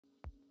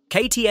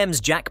KTM's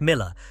Jack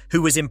Miller,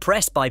 who was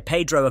impressed by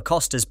Pedro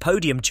Acosta's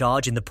podium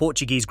charge in the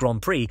Portuguese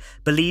Grand Prix,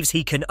 believes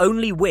he can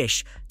only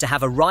wish to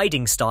have a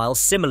riding style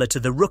similar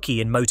to the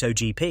rookie in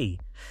MotoGP.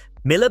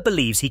 Miller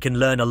believes he can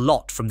learn a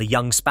lot from the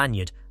young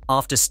Spaniard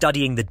after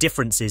studying the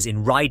differences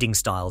in riding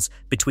styles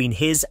between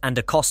his and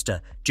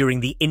Acosta during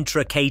the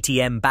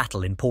intra-KTM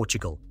battle in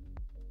Portugal.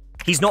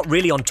 "He's not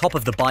really on top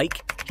of the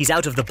bike, he's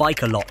out of the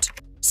bike a lot,"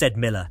 said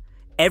Miller.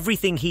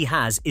 "Everything he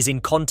has is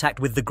in contact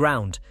with the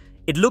ground.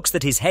 It looks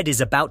that his head is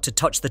about to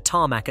touch the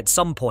tarmac at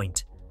some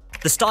point.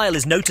 The style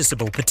is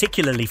noticeable,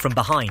 particularly from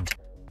behind.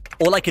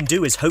 All I can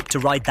do is hope to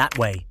ride that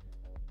way.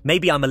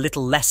 Maybe I'm a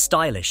little less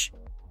stylish."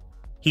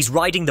 He's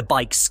riding the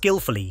bike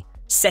skillfully,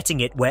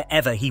 setting it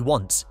wherever he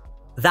wants.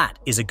 That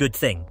is a good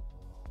thing.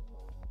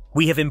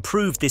 "We have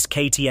improved this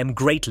KTM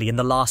greatly in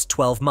the last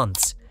 12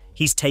 months.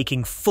 He's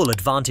taking full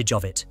advantage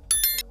of it.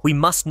 We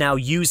must now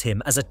use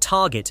him as a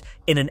target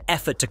in an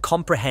effort to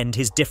comprehend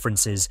his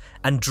differences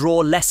and draw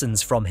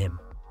lessons from him.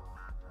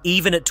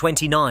 Even at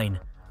 29,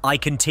 I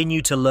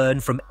continue to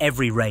learn from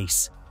every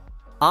race."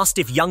 Asked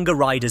if younger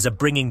riders are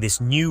bringing this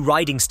new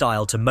riding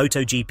style to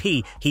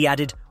MotoGP, he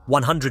added,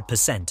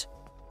 100%.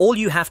 "All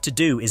you have to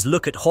do is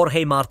look at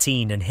Jorge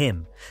Martin and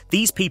him.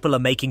 These people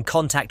are making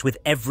contact with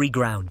every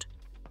ground.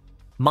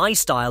 My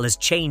style has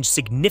changed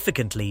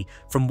significantly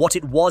from what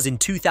it was in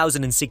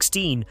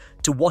 2016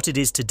 to what it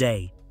is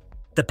today.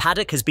 The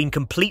paddock has been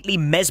completely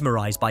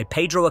mesmerized by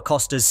Pedro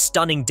Acosta's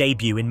stunning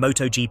debut in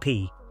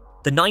MotoGP.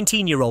 The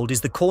 19-year-old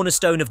is the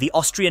cornerstone of the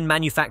Austrian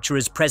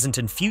manufacturer's present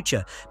and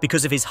future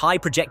because of his high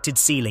projected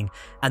ceiling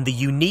and the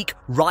unique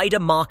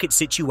rider market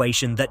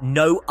situation that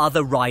no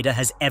other rider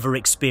has ever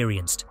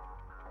experienced.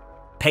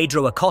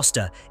 Pedro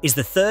Acosta is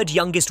the third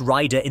youngest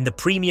rider in the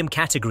premium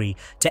category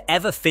to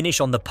ever finish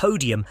on the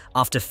podium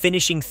after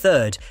finishing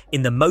third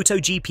in the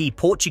MotoGP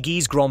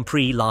Portuguese Grand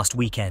Prix last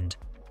weekend.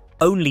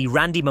 Only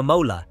Randy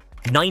Mamola,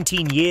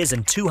 19 years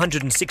and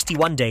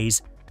 261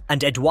 days,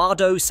 and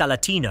Eduardo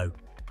Salatino,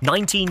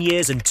 19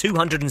 years and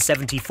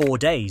 274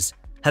 days,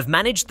 have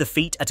managed the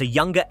feat at a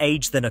younger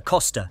age than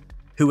Acosta,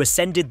 who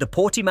ascended the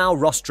Portimao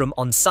rostrum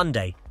on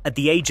Sunday at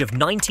the age of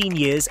 19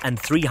 years and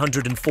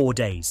 304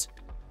 days.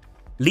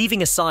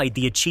 Leaving aside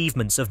the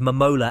achievements of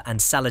Mamola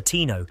and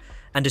Salatino,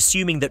 and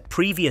assuming that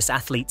previous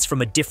athletes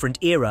from a different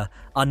era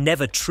are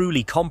never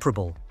truly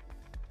comparable,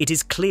 it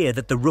is clear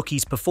that the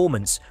rookie's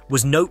performance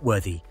was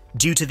noteworthy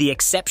due to the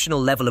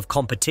exceptional level of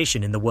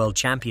competition in the World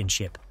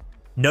Championship.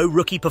 No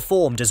rookie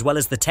performed as well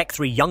as the Tech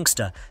 3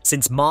 youngster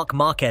since Marc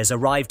Marquez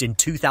arrived in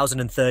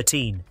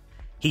 2013.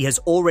 He has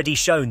already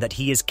shown that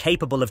he is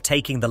capable of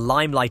taking the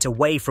limelight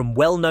away from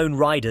well-known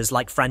riders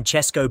like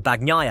Francesco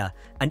Bagnaia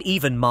and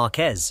even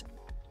Marquez.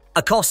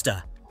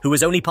 Acosta, who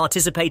has only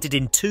participated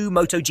in 2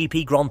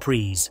 MotoGP Grand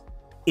Prix,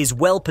 is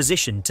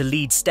well-positioned to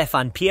lead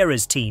Stefan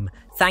Piera's team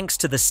thanks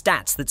to the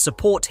stats that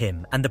support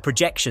him and the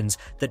projections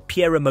that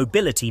Piera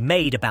Mobility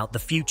made about the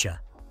future.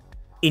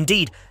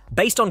 Indeed,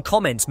 based on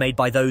comments made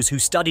by those who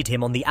studied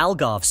him on the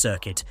Algarve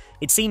circuit,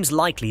 it seems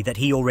likely that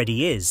he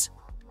already is.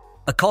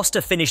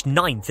 Acosta finished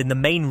 9th in the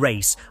main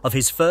race of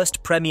his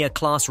first Premier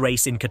Class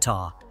race in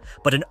Qatar,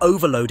 but an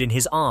overload in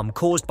his arm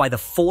caused by the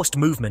forced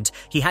movement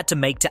he had to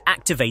make to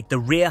activate the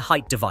rear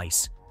height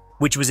device,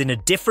 which was in a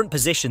different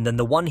position than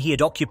the one he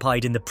had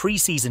occupied in the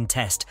pre-season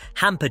test,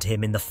 hampered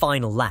him in the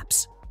final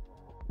laps.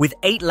 With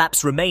 8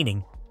 laps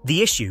remaining,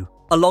 the issue,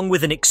 along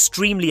with an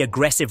extremely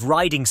aggressive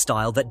riding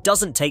style that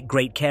doesn't take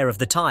great care of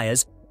the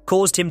tyres,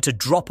 caused him to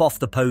drop off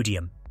the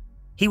podium.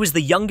 He was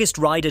the youngest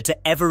rider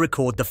to ever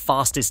record the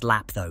fastest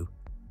lap, though.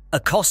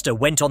 Acosta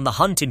went on the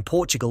hunt in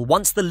Portugal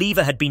once the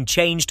lever had been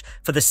changed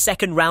for the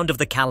second round of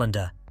the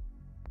calendar.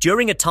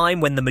 During a time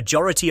when the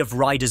majority of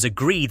riders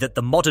agree that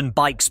the modern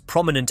bike's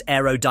prominent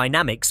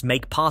aerodynamics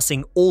make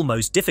passing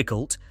almost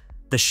difficult,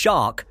 the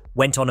Shark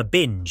went on a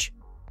binge.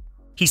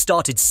 He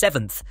started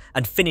 7th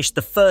and finished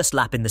the first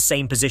lap in the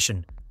same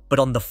position, but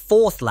on the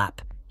 4th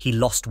lap, he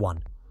lost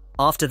one.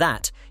 After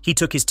that, he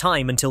took his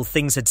time until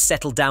things had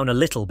settled down a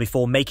little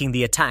before making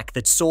the attack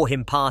that saw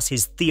him pass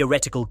his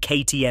theoretical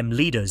KTM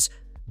leaders,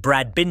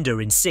 Brad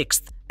Binder in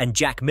 6th and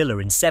Jack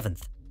Miller in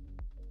 7th.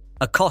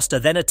 Acosta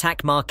then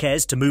attacked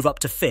Marquez to move up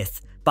to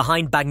 5th,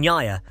 behind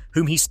Bagnaia,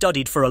 whom he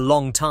studied for a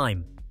long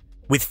time.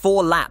 With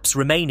 4 laps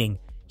remaining,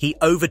 he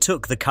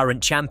overtook the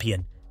current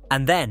champion,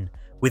 and then,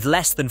 with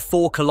less than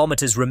 4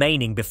 kilometers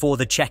remaining before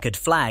the checkered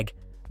flag,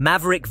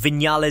 Maverick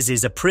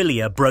Vinales'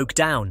 Aprilia broke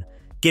down,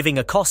 giving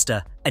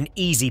Acosta an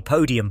easy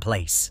podium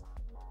place.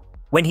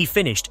 When he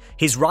finished,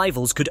 his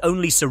rivals could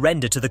only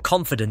surrender to the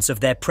confidence of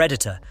their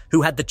predator,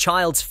 who had the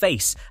child's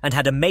face and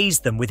had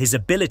amazed them with his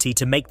ability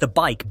to make the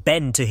bike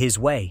bend to his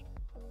way.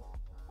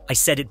 I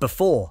said it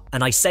before,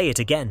 and I say it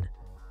again.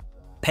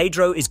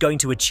 Pedro is going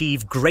to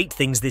achieve great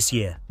things this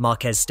year,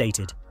 Marquez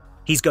stated.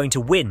 He's going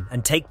to win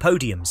and take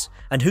podiums,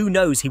 and who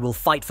knows, he will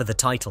fight for the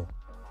title.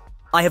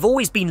 I have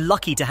always been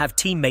lucky to have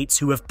teammates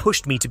who have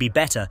pushed me to be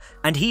better,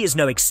 and he is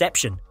no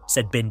exception,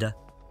 said Binder.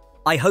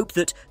 I hope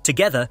that,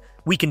 together,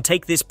 we can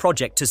take this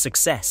project to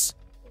success.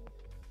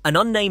 An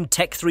unnamed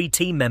Tech 3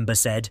 team member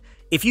said,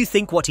 If you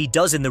think what he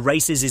does in the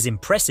races is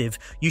impressive,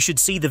 you should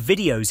see the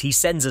videos he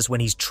sends us when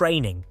he's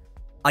training.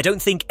 I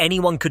don't think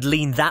anyone could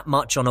lean that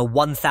much on a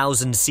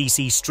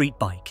 1000cc street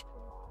bike.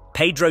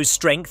 Pedro's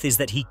strength is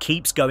that he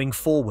keeps going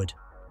forward.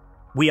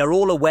 We are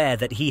all aware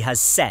that he has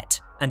set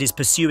and is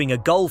pursuing a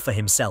goal for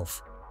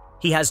himself.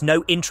 He has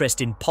no interest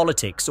in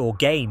politics or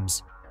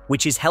games,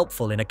 which is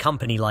helpful in a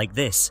company like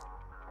this.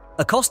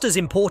 Acosta's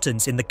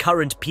importance in the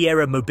current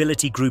Piera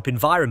Mobility Group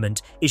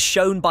environment is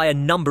shown by a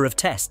number of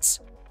tests.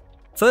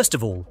 First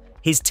of all,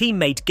 his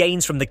teammate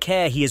gains from the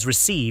care he has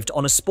received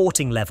on a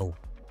sporting level.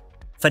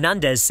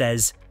 Fernandez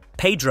says,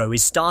 Pedro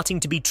is starting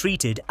to be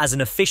treated as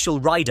an official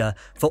rider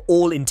for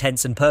all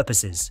intents and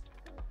purposes.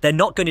 They're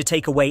not going to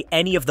take away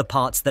any of the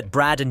parts that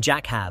Brad and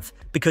Jack have,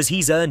 because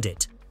he's earned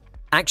it.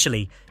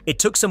 Actually, it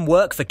took some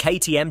work for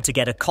KTM to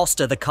get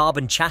Acosta the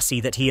carbon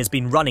chassis that he has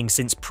been running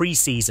since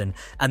pre-season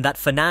and that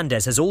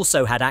Fernandez has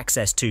also had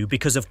access to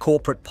because of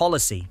corporate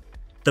policy.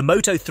 The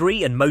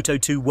Moto3 and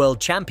Moto2 world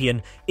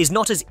champion is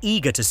not as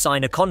eager to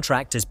sign a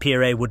contract as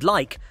Pierre would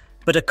like,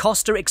 but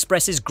Acosta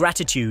expresses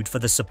gratitude for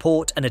the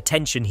support and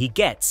attention he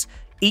gets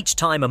each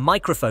time a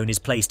microphone is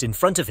placed in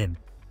front of him.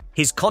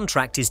 His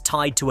contract is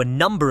tied to a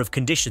number of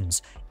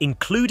conditions,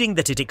 including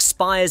that it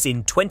expires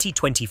in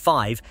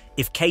 2025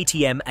 if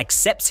KTM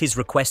accepts his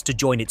request to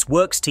join its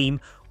works team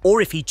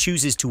or if he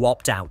chooses to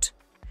opt out.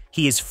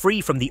 He is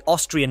free from the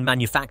Austrian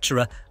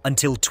manufacturer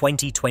until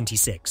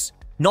 2026.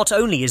 Not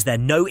only is there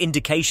no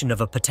indication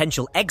of a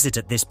potential exit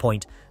at this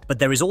point, but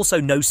there is also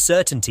no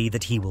certainty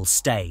that he will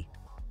stay.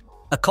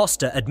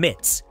 Acosta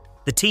admits,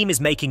 the team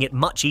is making it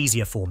much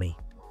easier for me.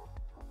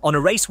 On a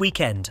race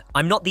weekend,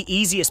 I'm not the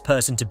easiest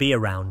person to be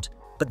around,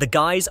 but the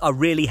guys are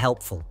really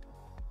helpful.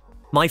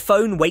 My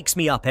phone wakes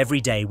me up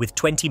every day with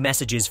 20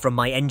 messages from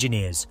my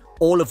engineers,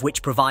 all of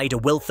which provide a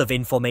wealth of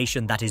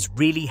information that is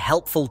really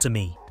helpful to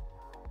me.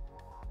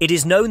 It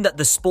is known that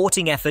the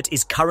sporting effort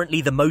is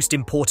currently the most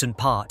important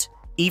part,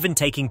 even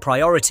taking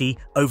priority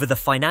over the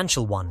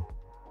financial one.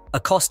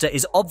 Acosta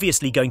is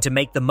obviously going to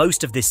make the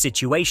most of this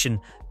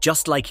situation,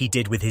 just like he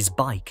did with his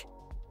bike.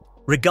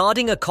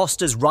 Regarding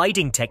Acosta's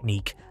riding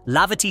technique,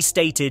 Lavati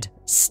stated,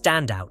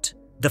 "Standout.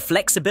 The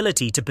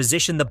flexibility to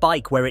position the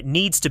bike where it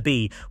needs to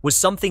be was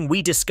something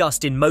we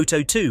discussed in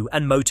Moto2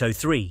 and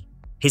Moto3.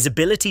 His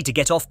ability to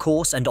get off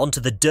course and onto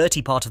the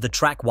dirty part of the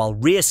track while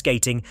rear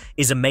skating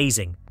is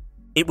amazing.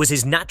 It was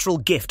his natural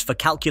gift for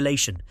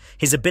calculation,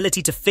 his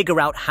ability to figure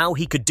out how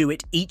he could do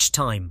it each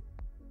time.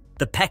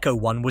 The Pecco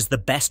one was the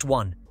best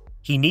one.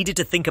 He needed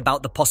to think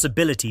about the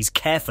possibilities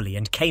carefully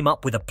and came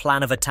up with a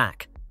plan of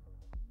attack.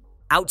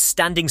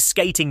 Outstanding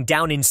skating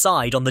down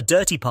inside on the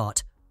dirty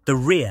part, the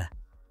rear.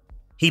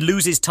 He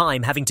loses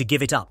time having to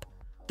give it up.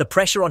 The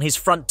pressure on his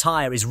front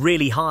tyre is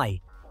really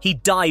high. He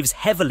dives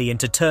heavily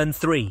into turn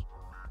 3.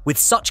 With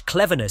such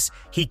cleverness,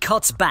 he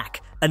cuts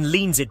back and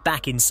leans it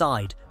back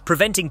inside,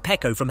 preventing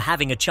Pecco from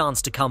having a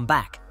chance to come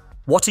back.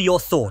 What are your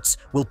thoughts?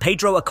 Will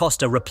Pedro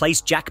Acosta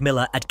replace Jack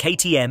Miller at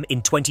KTM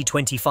in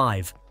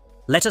 2025?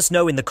 Let us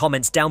know in the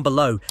comments down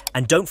below,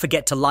 and don't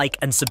forget to like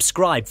and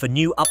subscribe for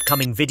new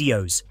upcoming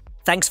videos.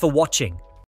 Thanks for watching.